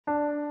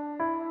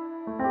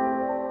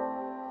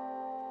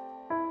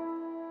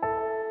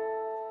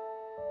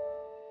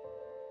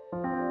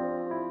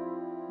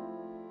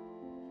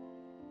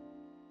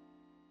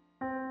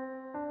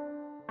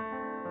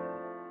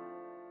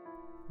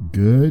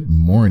Good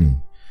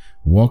morning.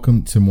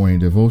 Welcome to Morning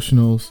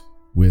Devotionals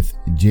with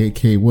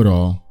J.K.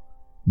 Woodall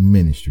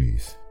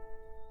Ministries.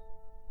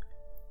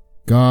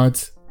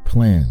 God's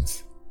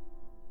plans.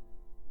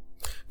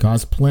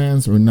 God's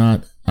plans are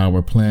not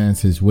our plans.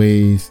 His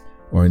ways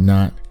are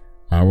not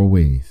our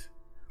ways.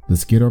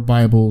 Let's get our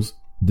Bibles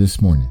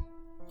this morning.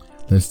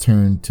 Let's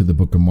turn to the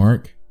book of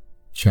Mark,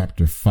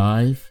 chapter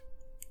 5,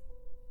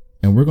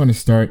 and we're going to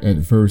start at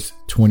verse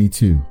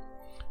 22.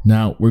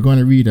 Now, we're going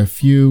to read a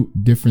few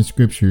different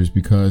scriptures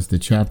because the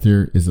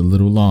chapter is a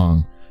little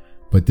long,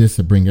 but this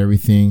will bring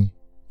everything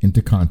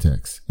into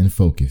context and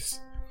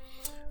focus.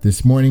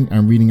 This morning,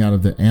 I'm reading out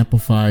of the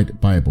Amplified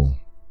Bible.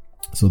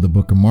 So the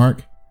book of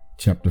Mark,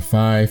 chapter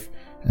 5,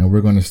 and we're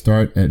going to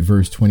start at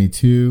verse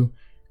 22.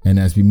 And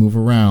as we move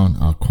around,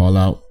 I'll call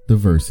out the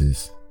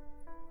verses.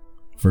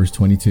 Verse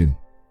 22.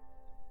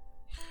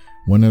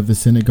 One of the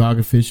synagogue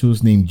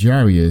officials named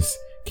Jairus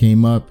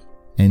came up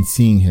and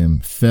seeing him,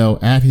 fell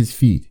at his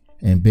feet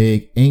and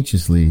begged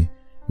anxiously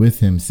with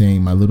him,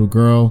 saying, "My little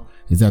girl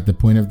is at the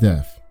point of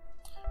death.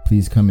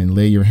 Please come and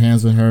lay your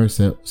hands on her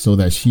so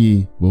that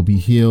she will be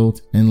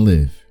healed and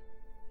live."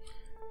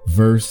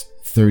 Verse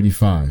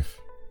 35.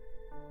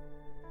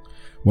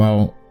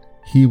 While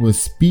he was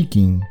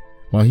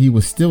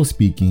still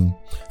speaking,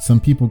 some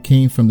people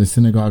came from the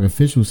synagogue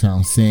official's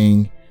house,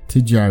 saying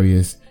to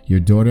Jairus, "Your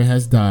daughter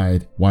has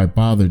died. Why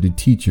bother the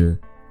teacher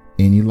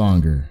any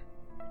longer?"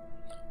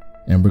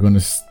 And we're going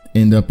to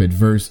end up at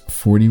verse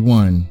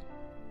 41.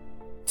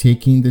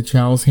 Taking the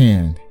child's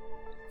hand,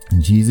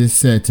 Jesus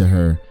said to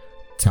her,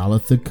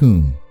 "Talitha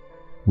cum,"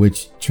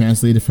 which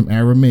translated from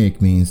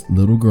Aramaic means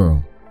 "little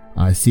girl,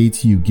 I say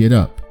to you, get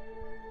up."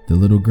 The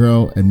little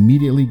girl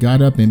immediately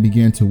got up and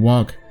began to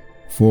walk,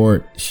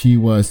 for she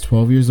was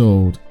 12 years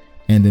old,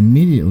 and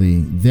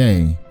immediately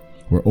they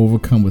were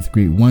overcome with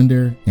great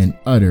wonder and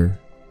utter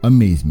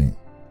amazement.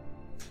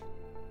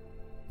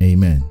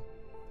 Amen.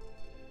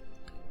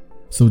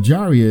 So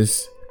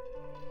Jairus,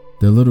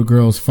 the little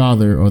girl's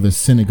father, or the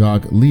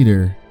synagogue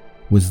leader,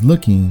 was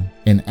looking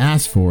and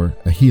asked for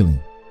a healing.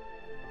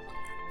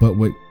 But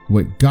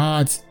what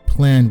God's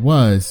plan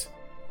was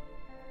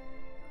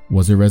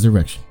a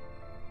resurrection.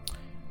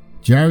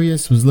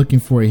 Jairus was looking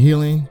for a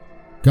healing.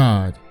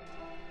 God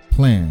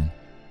planned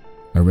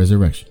a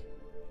resurrection.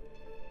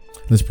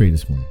 Let's pray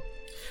this morning.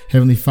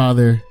 Heavenly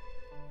Father,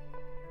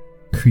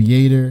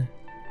 creator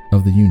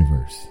of the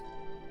universe,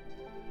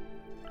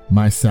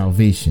 my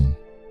salvation,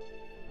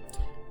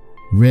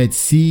 Red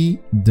Sea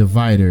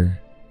divider,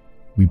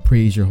 we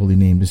praise your holy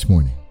name this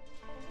morning.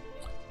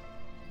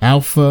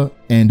 Alpha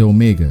and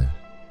Omega,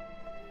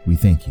 we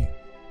thank you.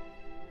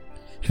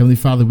 Heavenly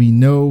Father, we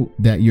know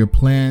that your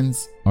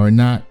plans are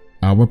not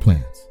our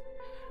plans.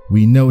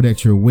 We know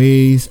that your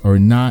ways are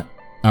not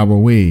our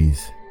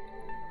ways.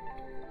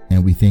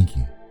 And we thank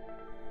you.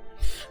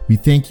 We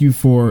thank you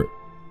for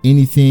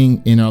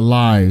anything in our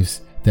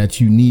lives that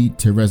you need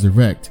to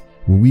resurrect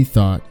where we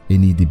thought it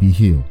needed to be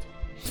healed.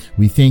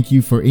 We thank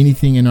you for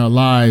anything in our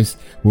lives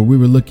where we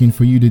were looking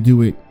for you to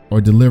do it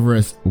or deliver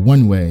us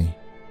one way,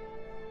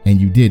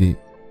 and you did it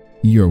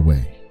your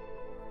way.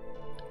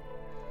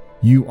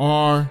 You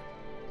are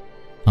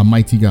a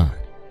mighty God.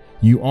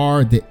 You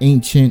are the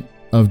Ancient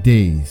of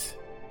Days.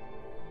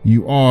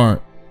 You are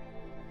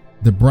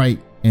the bright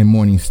and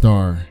morning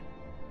star,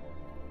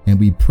 and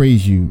we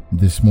praise you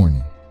this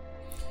morning.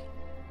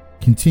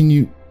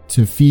 Continue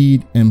to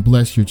feed and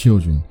bless your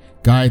children.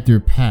 Guide their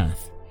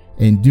path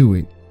and do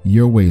it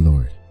your way,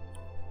 Lord.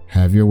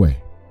 Have your way.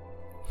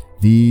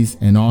 These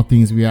and all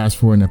things we ask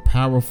for in the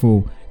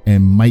powerful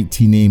and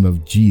mighty name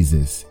of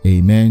Jesus.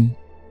 Amen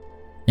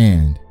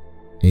and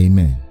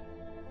amen.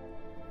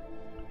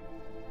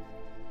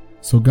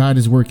 So God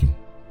is working.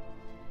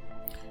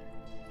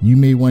 You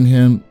may want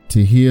him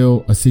to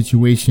heal a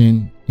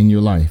situation in your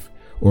life,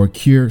 or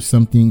cure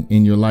something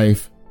in your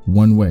life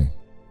one way,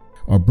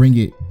 or bring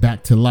it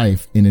back to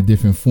life in a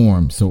different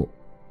form, so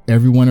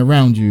everyone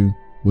around you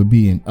would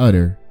be in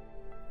utter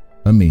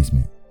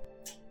amazement.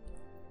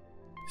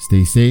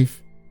 Stay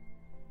safe,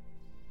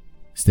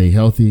 stay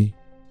healthy,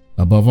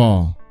 above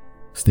all,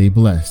 stay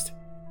blessed.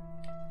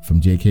 From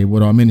J.K.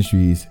 Woodall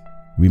Ministries,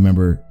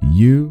 remember,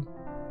 you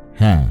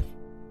have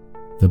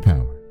the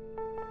power.